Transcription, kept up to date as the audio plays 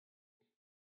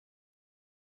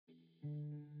This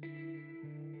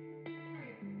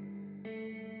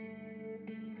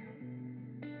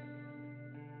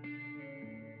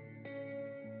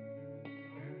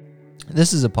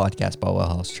is a podcast by Well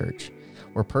House Church,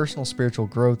 where personal spiritual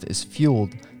growth is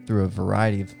fueled through a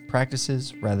variety of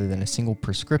practices rather than a single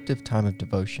prescriptive time of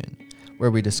devotion, where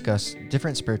we discuss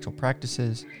different spiritual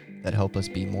practices that help us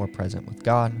be more present with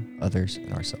God, others,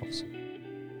 and ourselves.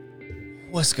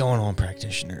 What's going on,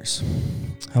 practitioners?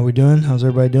 How we doing? How's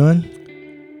everybody doing?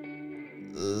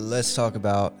 Let's talk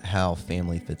about how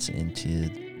family fits into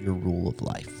your rule of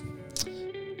life.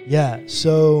 Yeah,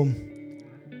 so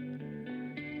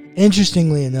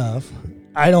interestingly enough,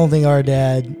 I don't think our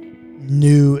dad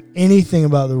knew anything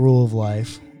about the rule of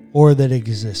life or that it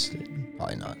existed.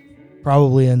 Probably not.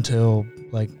 Probably until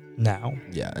like now.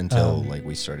 Yeah, until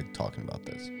we started talking about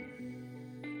this.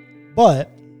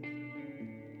 But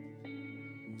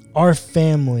our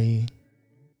family,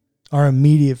 our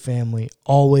immediate family,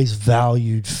 always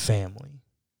valued family.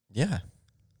 Yeah.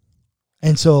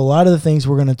 And so a lot of the things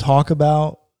we're going to talk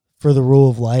about for the rule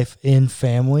of life in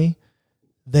family,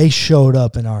 they showed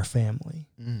up in our family.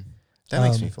 That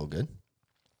makes me feel good.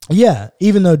 Yeah,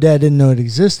 even though Dad didn't know it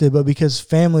existed, but because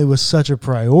family was such a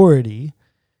priority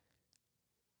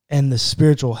and the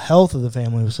spiritual health of the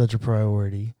family was such a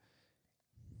priority,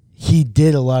 he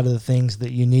did a lot of the things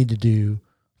that you need to do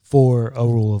for a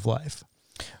rule of life.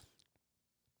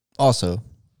 Also,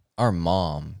 our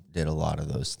mom did a lot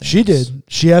of those things. She did.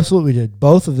 She absolutely did.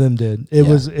 Both of them did.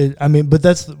 But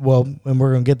that's, and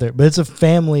we're going to get there, but it's a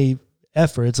family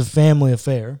effort. It's a family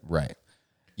affair. Right.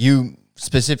 You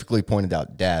specifically pointed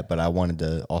out Dad, but I wanted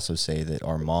to also say that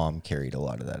our mom carried a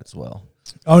lot of that as well.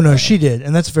 Oh, no, she did.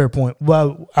 And that's a fair point.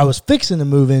 Well, I was fixing to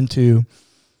move into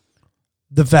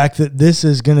the fact that this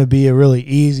is going to be a really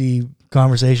easy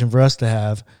conversation for us to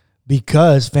have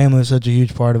because family is such a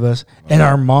huge part of us. Okay. And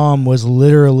our mom was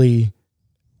literally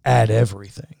at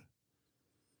everything.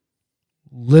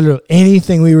 Literally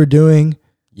anything we were doing.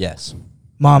 Yes.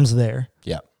 Mom's there.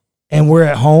 Yeah. And we're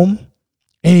at home.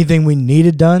 Anything we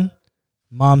needed done,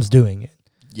 mom's doing it.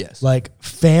 Yes. Like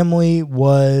family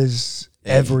was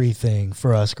everything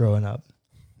for us growing up.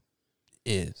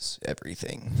 Is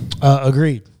everything.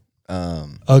 Agreed.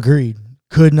 Agreed.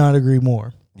 Could not agree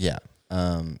more. Yeah.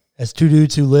 As two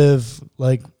dudes who live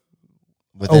like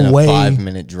within away, a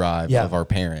 5-minute drive of our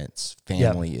parents,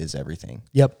 family is everything.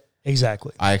 Yep.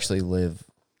 Exactly. I actually live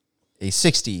a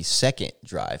 60-second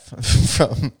drive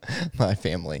from my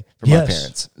family, from my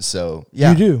parents. So,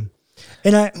 yeah. You do.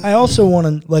 And I also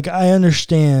want to, I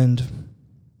understand,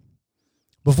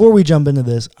 before we jump into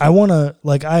this, I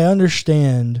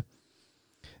understand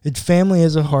that family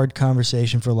is a hard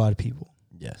conversation for a lot of people.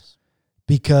 Yes.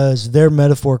 Because their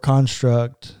metaphor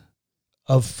construct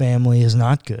of family is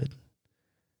not good.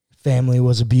 Family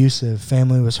was abusive.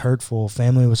 Family was hurtful.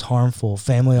 Family was harmful.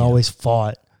 Family always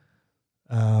fought.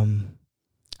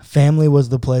 Family was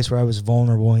the place where I was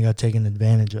vulnerable and got taken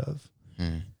advantage of.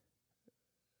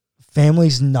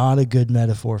 Family's not a good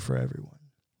metaphor for everyone.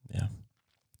 Yeah.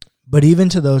 But even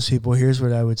to those people, here's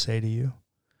what I would say to you.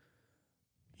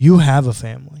 You have a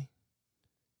family.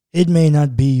 It may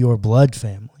not be your blood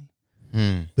family,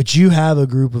 but you have a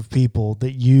group of people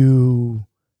that you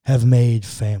have made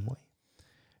family.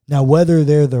 Now, whether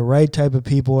they're the right type of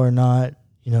people or not,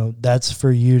 that's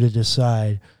for you to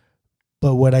decide.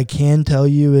 But what I can tell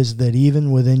you is that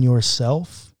even within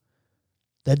yourself,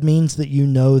 that means that you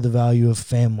know the value of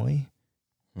family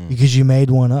because you made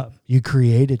one up. You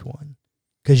created one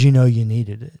because you know you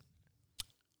needed it.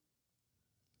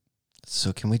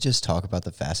 So can we just talk about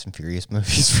the Fast and Furious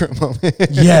movies for a moment?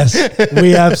 Yes,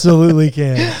 we absolutely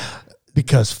can.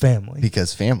 Because family.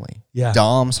 Because family. Yeah.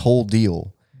 Dom's whole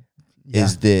deal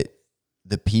is that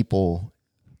the people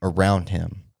around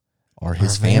him are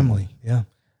his family. Yeah.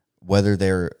 Whether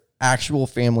they're actual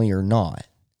family or not,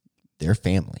 they're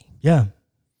family. Yeah,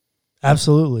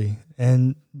 absolutely.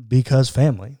 And because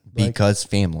family. Because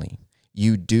family.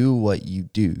 You do what you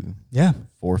do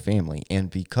for family and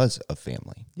because of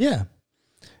family. Yeah.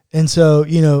 And so,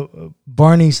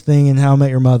 Barney's thing in How I Met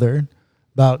Your Mother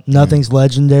about nothing's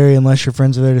legendary unless your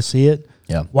friends are there to see it.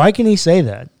 Yeah. Why can he say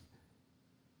that?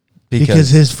 Because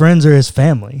his friends are his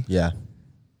family. Yeah.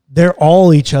 They're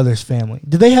all each other's family.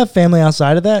 Do they have family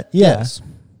outside of that? Yeah. Yes.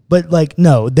 But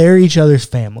no, they're each other's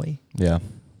family. Yeah.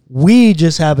 We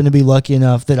just happen to be lucky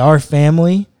enough that our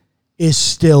family is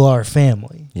still our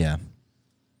family. Yeah.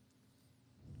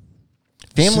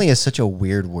 Family is such a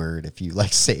weird word if you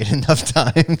say it enough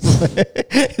times.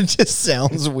 It just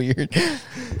sounds weird.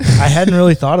 I hadn't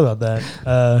really thought about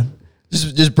that.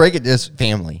 Just break it. Just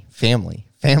family.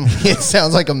 It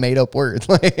sounds like a made up word.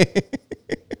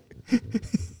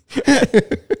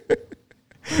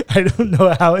 I don't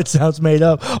know how it sounds made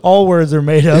up. All words are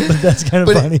made up, but that's kind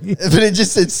of funny.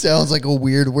 It sounds like a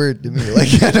weird word to me.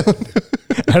 Like, I don't know.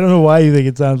 I don't know why you think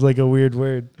it sounds like a weird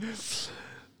word.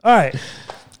 All right.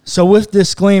 So with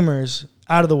disclaimers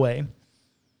out of the way,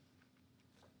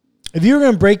 if you were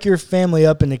going to break your family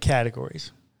up into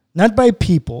categories, not by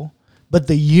people, but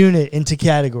the unit into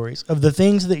categories of the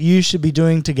things that you should be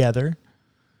doing together.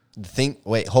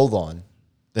 Wait, hold on.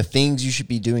 The things you should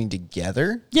be doing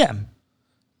together? Yeah.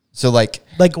 So like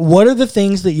what are the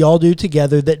things that y'all do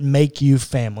together that make you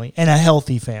family and a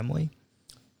healthy family?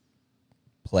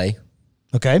 Play.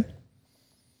 Okay.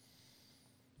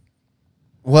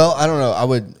 Well, I don't know.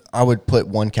 I would put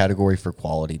one category for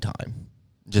quality time,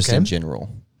 just in general.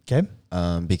 Okay.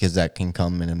 Because that can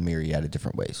come in a myriad of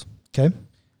different ways. Okay.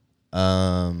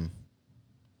 I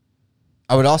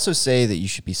would also say that you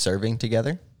should be serving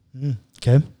together.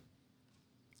 Okay.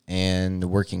 And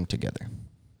working together.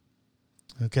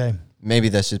 Okay. Maybe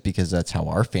that's just because that's how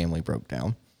our family broke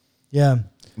down. Yeah.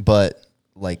 But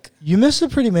like, you missed a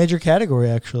pretty major category,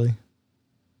 actually.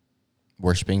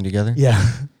 Worshiping together? Yeah.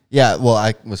 Yeah. Well,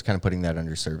 I was kind of putting that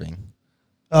under serving.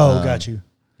 Oh, got you.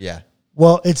 Yeah.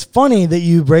 Well, it's funny that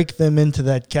you break them into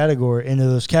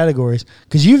those categories,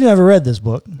 because you've never read this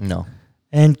book. No.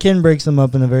 And Ken breaks them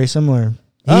up in a very similar.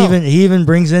 He even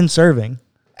brings in serving.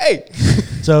 Hey.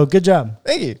 So good job.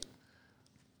 Thank you.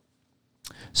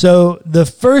 So the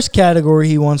first category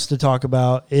he wants to talk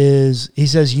about is, he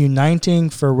says, uniting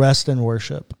for rest and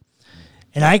worship.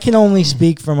 And I can only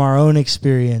speak from our own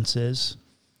experiences,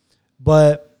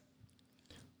 but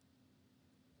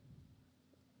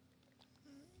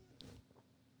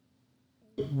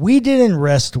we didn't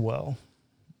rest well.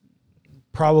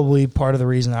 Probably part of the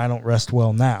reason I don't rest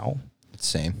well now.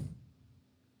 Same.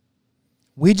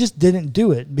 We just didn't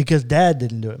do it because Dad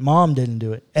didn't do it. Mom didn't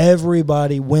do it.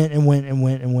 Everybody went and went and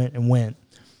went and went and went.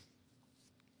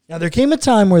 Now, there came a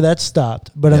time where that stopped,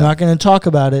 but I'm not going to talk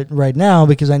about it right now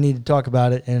because I need to talk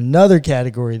about it in another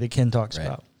category that Ken talks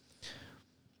about.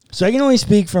 So I can only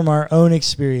speak from our own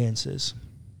experiences.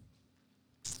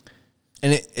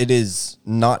 And it is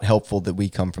not helpful that we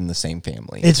come from the same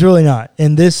family. It's really not.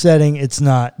 In this setting, it's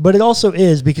not. But it also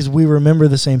is because we remember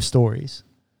the same stories.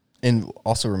 And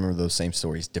also remember those same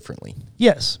stories differently.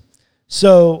 Yes.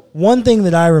 So one thing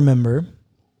that I remember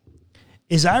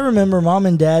is Mom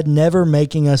and Dad never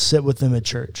making us sit with them at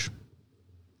church.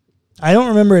 I don't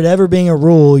remember it ever being a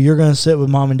rule, you're going to sit with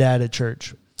Mom and Dad at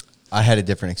church. I had a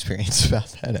different experience about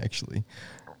that, actually.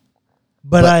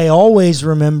 But I always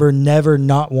remember never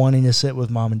not wanting to sit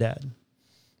with Mom and Dad.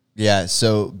 Yeah,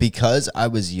 so because I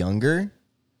was younger,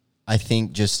 I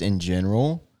think just in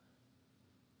general,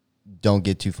 don't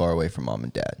get too far away from Mom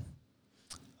and Dad.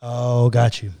 Oh,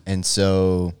 got you. And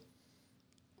so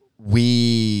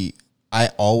I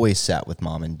always sat with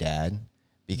Mom and Dad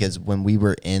because when we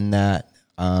were in that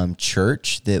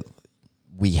church that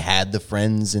we had the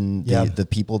friends and the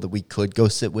people that we could go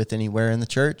sit with anywhere in the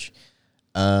church,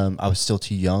 I was still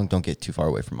too young. Don't get too far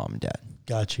away from Mom and Dad.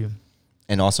 Got you.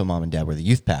 And also Mom and Dad were the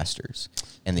youth pastors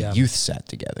and the youth sat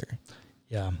together.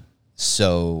 Yeah.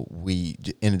 So we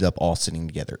ended up all sitting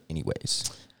together anyways.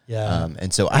 Yeah.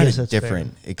 And so I had a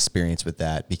different experience with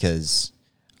that because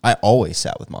I always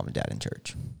sat with Mom and Dad in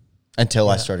church until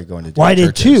I started going to different Well, I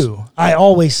did churches. too. I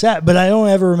always sat, but I don't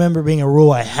ever remember being a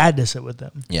rule I had to sit with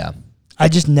them. Yeah. I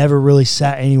just never really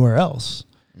sat anywhere else.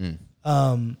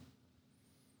 And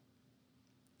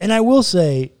I will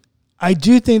say, I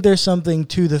do think there's something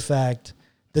to the fact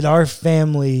that our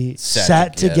family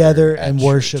sat together and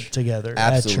worshiped together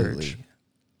at church.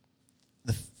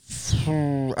 I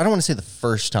don't want to say the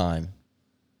first time.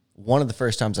 One of the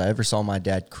first times I ever saw my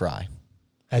dad cry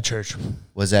at church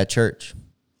was at church.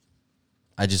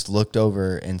 I just looked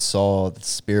over and saw the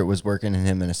Spirit was working in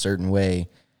him in a certain way,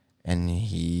 and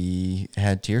he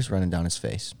had tears running down his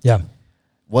face. Yeah.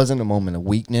 Wasn't a moment of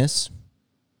weakness.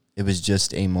 It was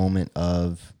just a moment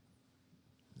of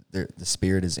the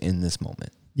Spirit is in this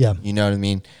moment. Yeah. You know what I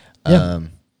mean? Yeah.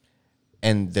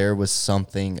 And there was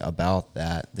something about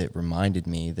that reminded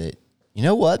me that, you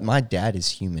know what? My dad is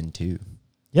human too.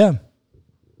 Yeah.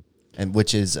 And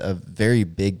which is a very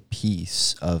big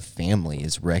piece of family,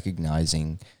 is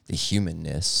recognizing the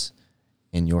humanness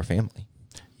in your family.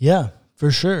 Yeah,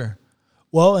 for sure.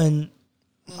 Well, and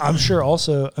I'm sure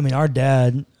also, I mean, our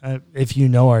dad, if you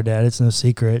know our dad, it's no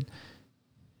secret.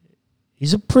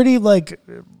 He's a pretty like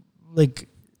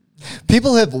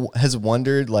people has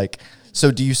wondered, like,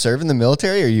 so do you serve in the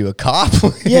military? Are you a cop?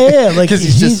 Yeah, like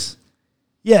he's just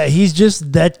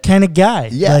that kind of guy.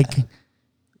 Yeah. Like,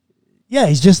 yeah,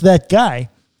 he's just that guy.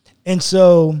 And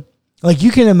so Like,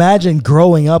 you can imagine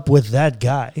growing up with that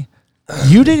guy.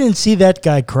 You didn't see that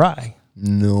guy cry.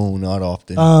 No, not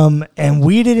often. And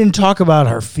we didn't talk about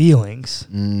our feelings.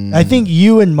 I think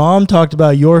you and Mom talked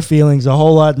about your feelings a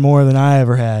whole lot more than I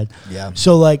ever had. Yeah.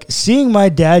 So, like, seeing my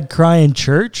dad cry in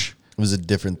church, It was a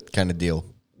different kind of deal.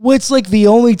 well, it's like the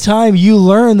only time you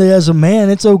learn that as a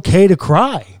man, it's okay to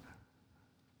cry.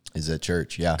 Is at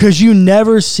church, yeah. Because you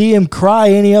never see him cry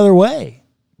any other way.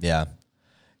 Yeah.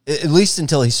 At least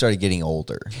until he started getting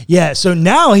older. Yeah, so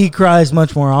now he cries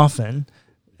much more often.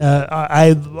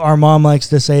 Our mom likes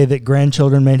to say that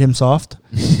grandchildren made him soft.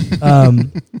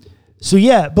 So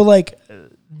yeah, but like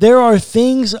there are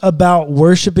things about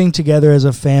worshiping together as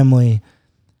a family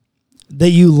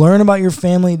that you learn about your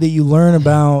family, that you learn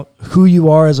about who you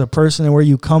are as a person and where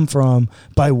you come from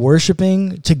by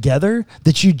worshiping together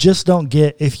that you just don't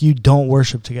get if you don't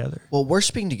worship together. Well,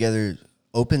 worshiping together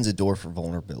opens a door for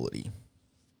vulnerability.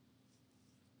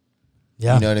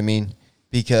 Yeah. You know what I mean?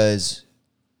 Because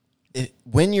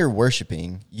when you're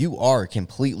worshiping, you are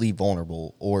completely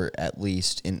vulnerable, or at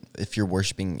least if you're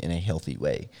worshiping in a healthy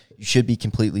way, you should be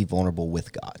completely vulnerable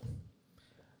with God.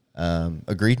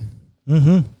 Agreed?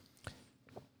 Mm-hmm.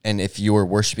 And if you're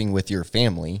worshiping with your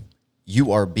family,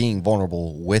 you are being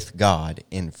vulnerable with God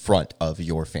in front of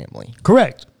your family.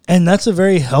 Correct. And that's a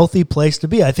very healthy place to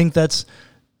be. I think that's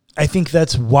why I think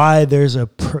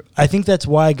that's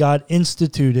why God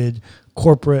instituted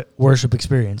corporate worship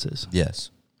experiences.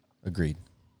 Yes. Agreed.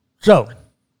 So,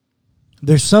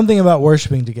 there's something about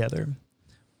worshiping together.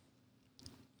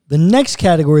 The next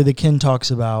category that Ken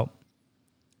talks about,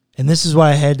 and this is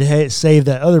why I had to save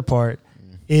that other part,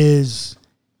 is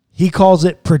he calls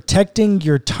it protecting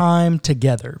your time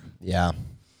together. Yeah.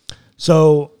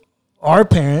 So, our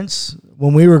parents,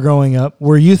 when we were growing up,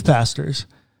 were youth pastors.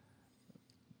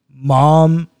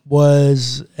 Mom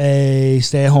was a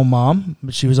stay-at-home mom,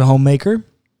 but she was a homemaker.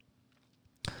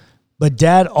 But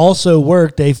Dad also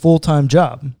worked a full-time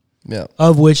job,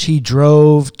 of which he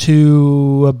drove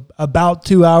to about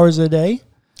 2 hours a day,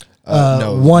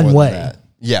 No, one way.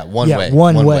 Yeah, one way.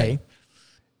 One way.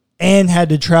 And had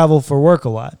to travel for work a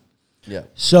lot. Yeah.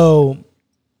 So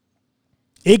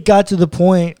it got to the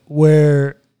point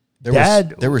where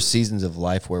there were seasons of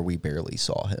life where we barely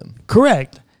saw him.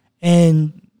 Correct.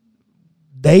 And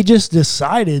they just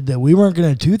decided that we weren't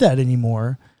going to do that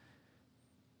anymore.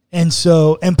 And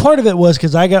so, and part of it was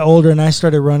because I got older and I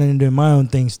started running into my own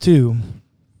things too.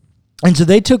 And so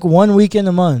they took 1 weekend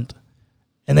a month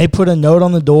and they put a note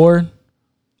on the door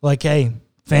like, hey,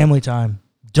 family time,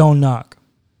 don't knock.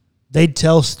 They'd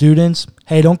tell students,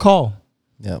 hey, don't call.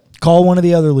 Yep. Call one of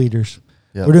the other leaders.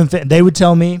 Yep. We're doing. They would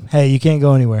tell me, hey, you can't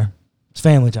go anywhere. It's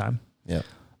family time. Yep.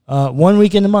 1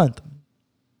 weekend a month.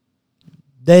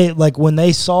 They, like, when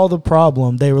they saw the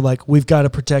problem, they were like, we've got to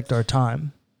protect our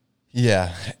time.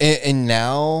 Yeah. And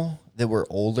now that we're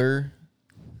older,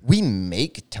 we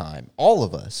make time. All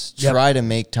of us try to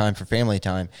make time for family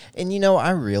time. And, I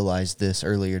realized this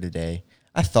earlier today.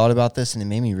 I thought about this, and it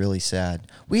made me really sad.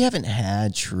 We haven't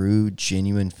had true,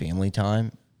 genuine family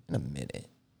time in a minute.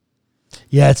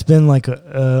 Yeah, it's been like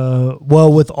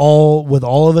with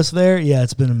all of us there, yeah,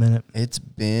 it's been a minute. It's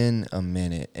been a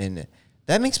minute, and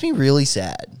that makes me really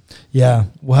sad. Yeah,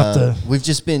 we'll have to. We've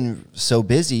just been so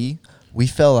busy, we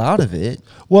fell out of it.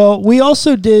 Well, we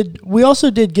also did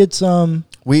get some.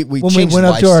 We when we went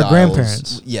up to our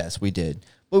grandparents. Yes, we did.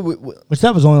 Which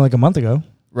that was only like a month ago.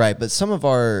 Right, but some of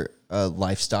our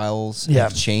lifestyles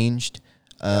have changed,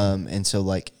 and so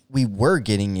like we were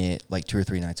getting it like 2 or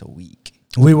 3 nights a week.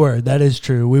 We were. That is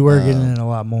true. We were getting it a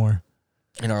lot more.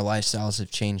 And our lifestyles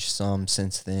have changed some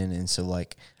since then. And so,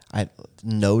 like, I've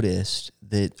noticed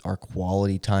that our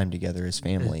quality time together as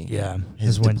family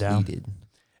has went depleted. Down.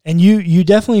 And you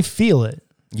definitely feel it.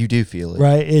 You do feel it.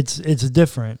 Right? It's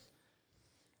different.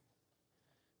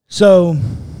 So,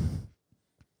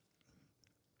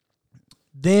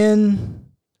 then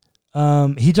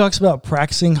he talks about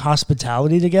practicing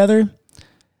hospitality together.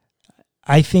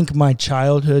 I think my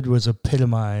childhood was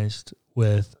epitomized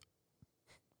with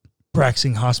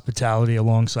practicing hospitality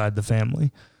alongside the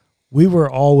family. We were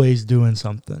always doing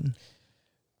something.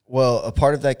 Well, a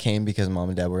part of that came because Mom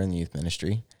and Dad were in the youth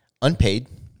ministry. Unpaid.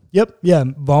 Yep. Yeah.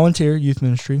 Volunteer youth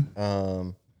ministry.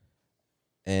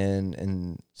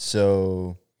 And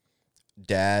so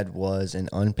Dad was an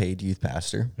unpaid youth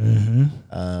pastor.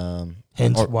 Mm-hmm.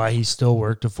 Hence why he still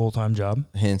worked a full-time job.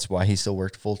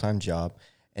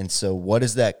 And so what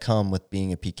does that come with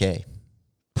being a PK?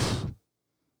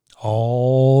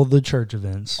 All the church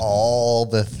events. All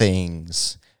the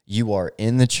things. You are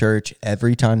in the church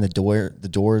every time the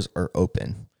doors are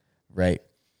open, right?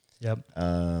 Yep.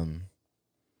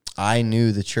 I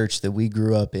knew the church that we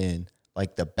grew up in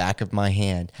like the back of my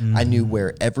hand. Mm-hmm. I knew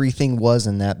where everything was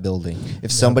in that building.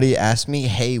 If somebody asked me,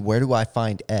 hey, where do I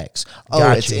find X?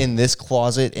 Oh, it's in this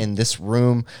closet, in this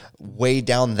room, way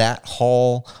down that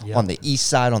hall, on the east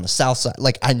side, on the south side.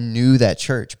 Like, I knew that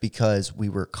church because we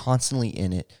were constantly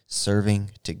in it,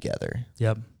 serving together.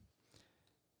 Yep.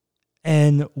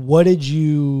 And what did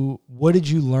you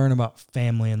learn about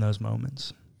family in those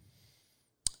moments?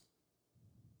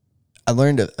 I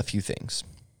learned a few things.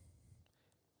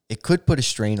 It could put a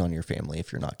strain on your family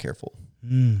if you're not careful.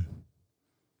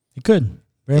 It could.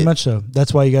 Very much so.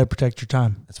 That's why you got to protect your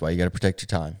time. That's why you got to protect your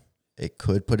time. It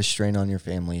could put a strain on your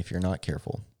family if you're not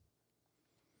careful.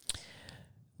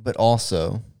 But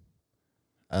also,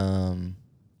 again,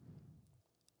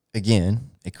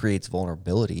 it creates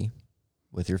vulnerability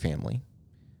with your family.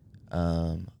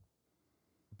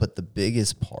 But the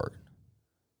biggest part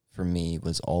for me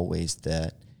was always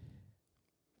that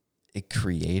it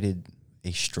created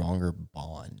a stronger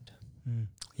bond.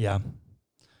 Yeah.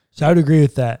 So I would agree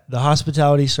with that. The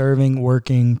hospitality, serving,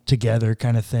 working together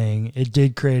kind of thing, it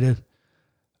did create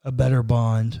a better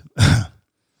bond.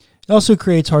 It also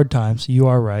creates hard times. You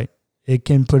are right. It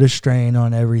can put a strain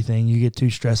on everything. You get too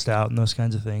stressed out and those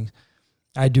kinds of things.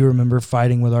 I do remember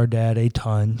fighting with our dad a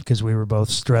ton because we were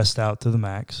both stressed out to the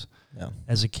max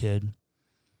as a kid.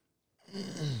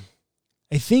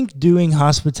 I think doing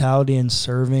hospitality and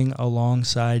serving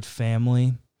alongside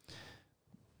family,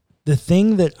 the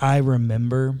thing that I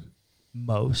remember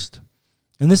most,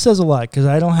 and this says a lot because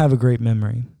I don't have a great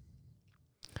memory.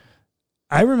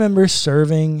 I remember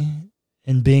serving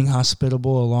and being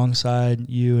hospitable alongside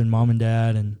you and mom and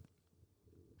dad. And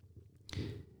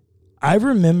I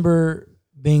remember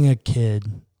being a kid,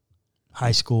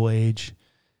 high school age,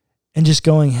 and just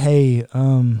going, hey,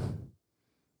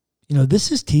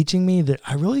 this is teaching me that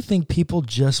I really think people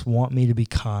just want me to be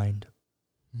kind.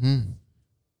 Mm-hmm.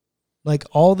 Like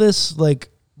all this like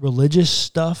religious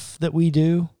stuff that we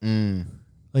do,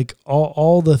 like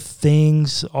all the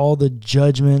things, all the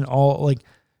judgment, all like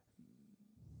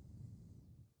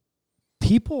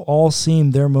people all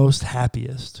seem their most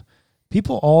happiest.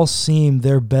 People all seem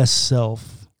their best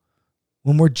self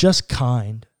when we're just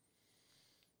kind.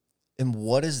 And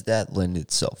what does that lend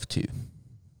itself to?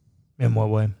 In what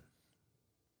way?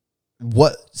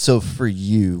 So for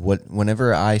you,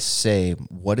 whenever I say,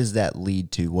 what does that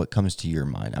lead to? What comes to your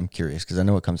mind? I'm curious because I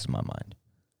know what comes to my mind.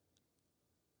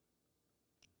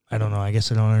 I don't know. I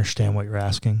guess I don't understand what you're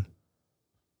asking.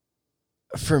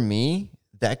 For me,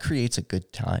 that creates a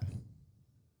good time.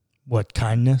 What,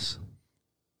 kindness?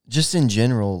 Just in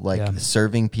general, like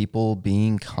serving people,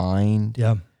 being kind.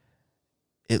 Yeah.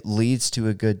 It leads to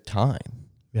a good time.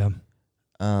 Yeah.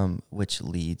 Which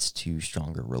leads to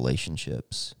stronger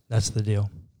relationships. That's the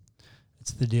deal.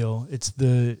 It's the deal. It's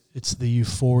the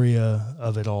euphoria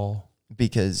of it all.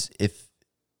 Because if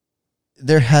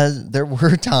there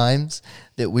were times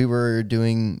that we were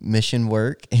doing mission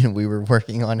work and we were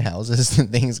working on houses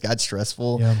and things got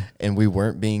stressful and we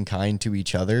weren't being kind to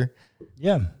each other.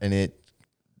 Yeah. And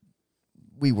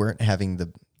we weren't having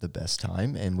the best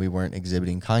time and we weren't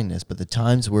exhibiting kindness. But the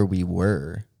times where we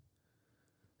were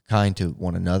kind to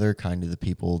one another, kind to the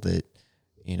people that,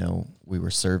 we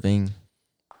were serving,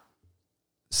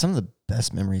 some of the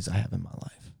best memories I have in my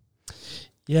life.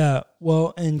 Yeah.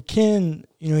 Well, and Ken,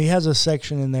 he has a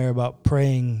section in there about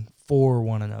praying for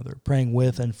one another, praying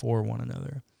with and for one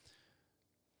another.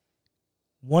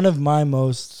 One of my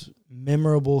most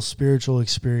memorable spiritual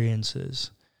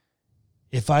experiences,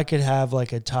 if I could have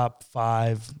like a top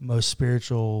 5 most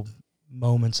spiritual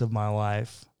moments of my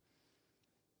life,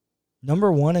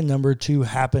 number 1 and number 2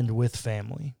 happened with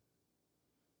family.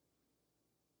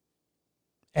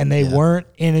 And they weren't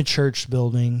in a church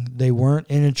building. They weren't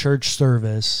in a church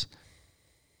service.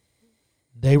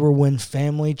 They were when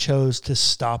family chose to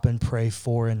stop and pray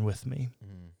for and with me.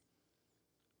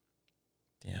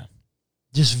 Yeah.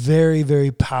 Just very,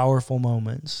 very powerful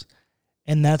moments.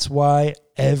 And that's why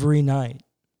every night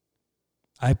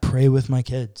I pray with my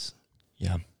kids.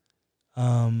 Yeah.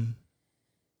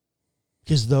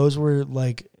 Because those were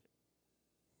like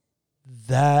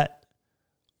that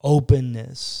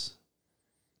openness,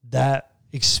 that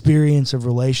experience of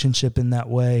relationship in that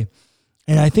way.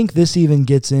 And I think this even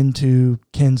gets into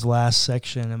Ken's last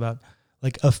section about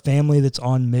like a family that's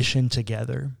on mission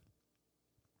together.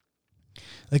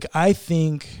 Like I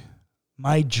think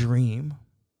my dream,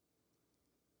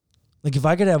 like if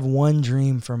I could have one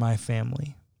dream for my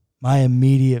family, my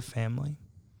immediate family,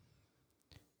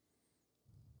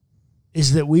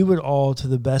 is that we would all, to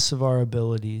the best of our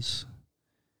abilities,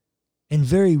 in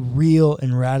very real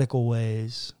and radical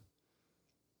ways,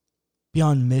 be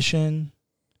on mission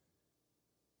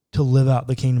to live out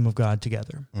the kingdom of God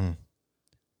together. And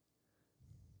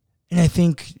I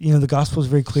think, the gospel is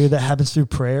very clear that happens through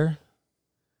prayer,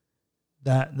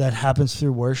 that happens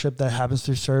through worship, that happens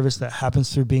through service, that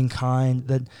happens through being kind,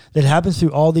 that happens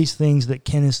through all these things that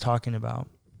Ken is talking about.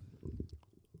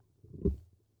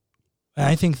 And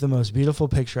I think the most beautiful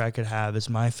picture I could have is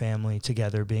my family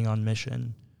together being on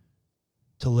mission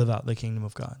to live out the kingdom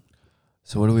of God.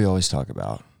 So what do we always talk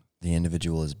about? The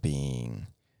individual as being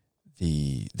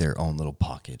their own little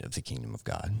pocket of the kingdom of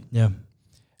God. Yeah.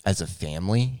 As a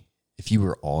family, if you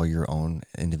were all your own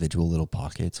individual little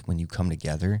pockets, when you come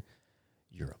together,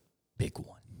 you're a big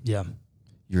one. Yeah.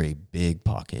 You're a big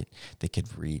pocket that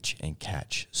could reach and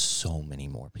catch so many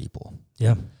more people.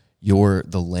 Yeah.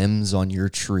 The limbs on your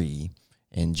tree,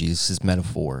 in Jesus'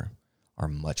 metaphor, are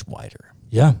much wider.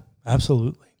 Yeah,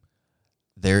 absolutely.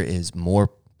 There is more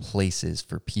places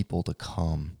for people to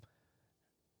come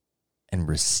and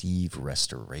receive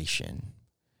restoration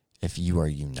if you are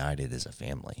united as a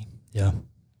family. Yeah.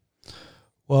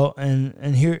 Well,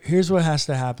 and here's what has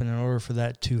to happen in order for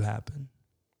that to happen.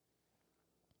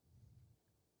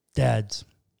 Dads,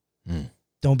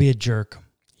 don't be a jerk.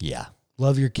 Yeah.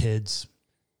 Love your kids.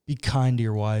 Be kind to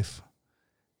your wife.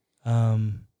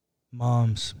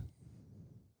 Moms,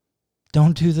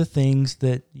 don't do the things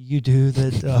that you do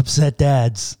that upset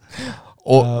dads.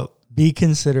 Or be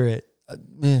considerate.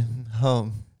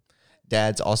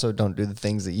 Dads also don't do the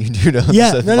things that you do to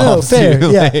upset moms fair.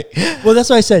 Too. Yeah. Well, that's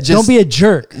why I said, don't be a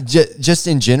jerk. Just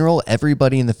in general,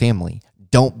 everybody in the family,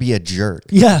 don't be a jerk.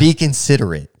 Yeah. Be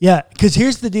considerate. Yeah, because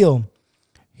here's the deal.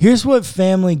 Here's what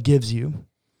family gives you.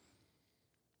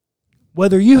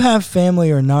 Whether you have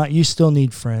family or not, you still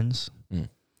need friends.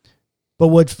 But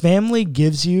what family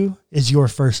gives you is your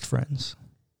first friends.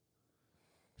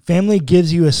 Family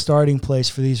gives you a starting place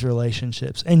for these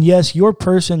relationships. And yes, your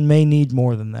person may need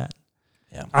more than that.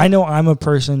 Yeah. I know I'm a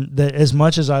person that, as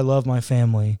much as I love my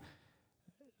family,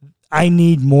 I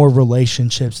need more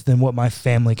relationships than what my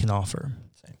family can offer.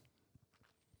 Same.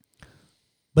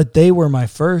 But they were my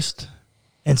first,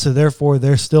 and so therefore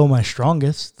they're still my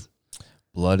strongest.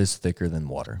 Blood is thicker than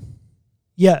water.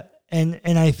 Yeah, and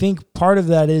I think part of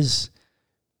that is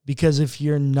because if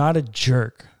you're not a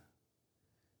jerk,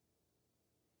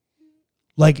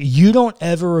 like, you don't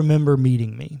ever remember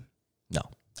meeting me. No.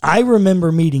 I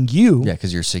remember meeting you. Yeah,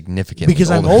 because you're significantly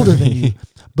because I'm older than you.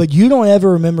 But you don't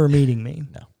ever remember meeting me.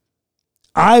 No.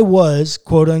 I was,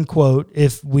 quote unquote,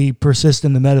 if we persist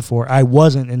in the metaphor, I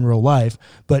wasn't in real life,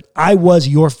 but I was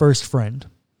your first friend.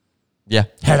 Yeah.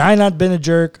 Had I not been a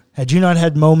jerk, had you not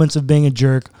had moments of being a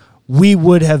jerk, we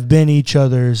would have been each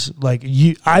other's, like,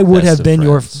 I would have been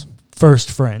your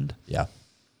first friend. Yeah.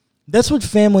 That's what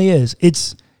family is.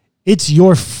 It's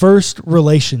your first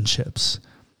relationships.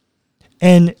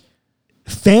 And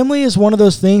family is one of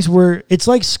those things where it's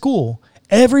like school.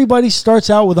 Everybody starts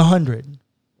out with 100.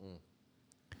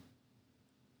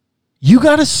 You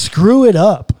got to screw it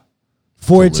up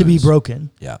for it to be broken.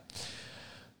 Yeah.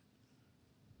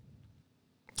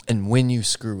 And when you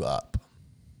screw up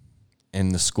in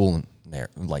the school,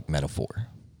 like, metaphor,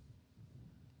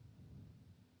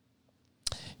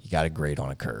 you got to grade on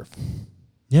a curve.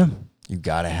 Yeah. You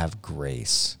got to have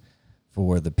grace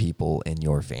for the people in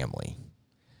your family.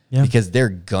 Yeah. Because they're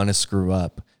going to screw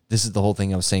up. This is the whole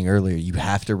thing I was saying earlier. You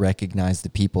have to recognize the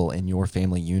people in your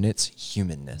family unit's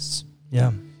humanness.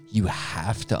 Yeah. You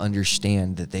have to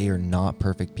understand that they are not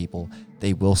perfect people.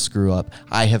 They will screw up.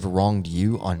 I have wronged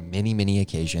you on many, many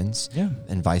occasions. Yeah.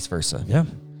 And vice versa. Yeah.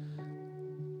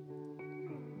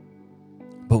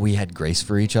 But we had grace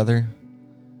for each other.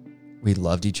 We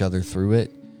loved each other through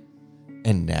it.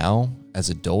 And now, as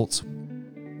adults,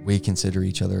 we consider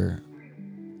each other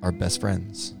our best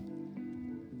friends.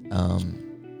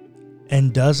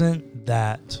 And doesn't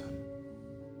that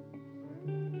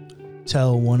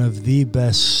tell one of the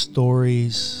best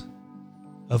stories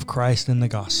of Christ in the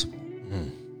gospel?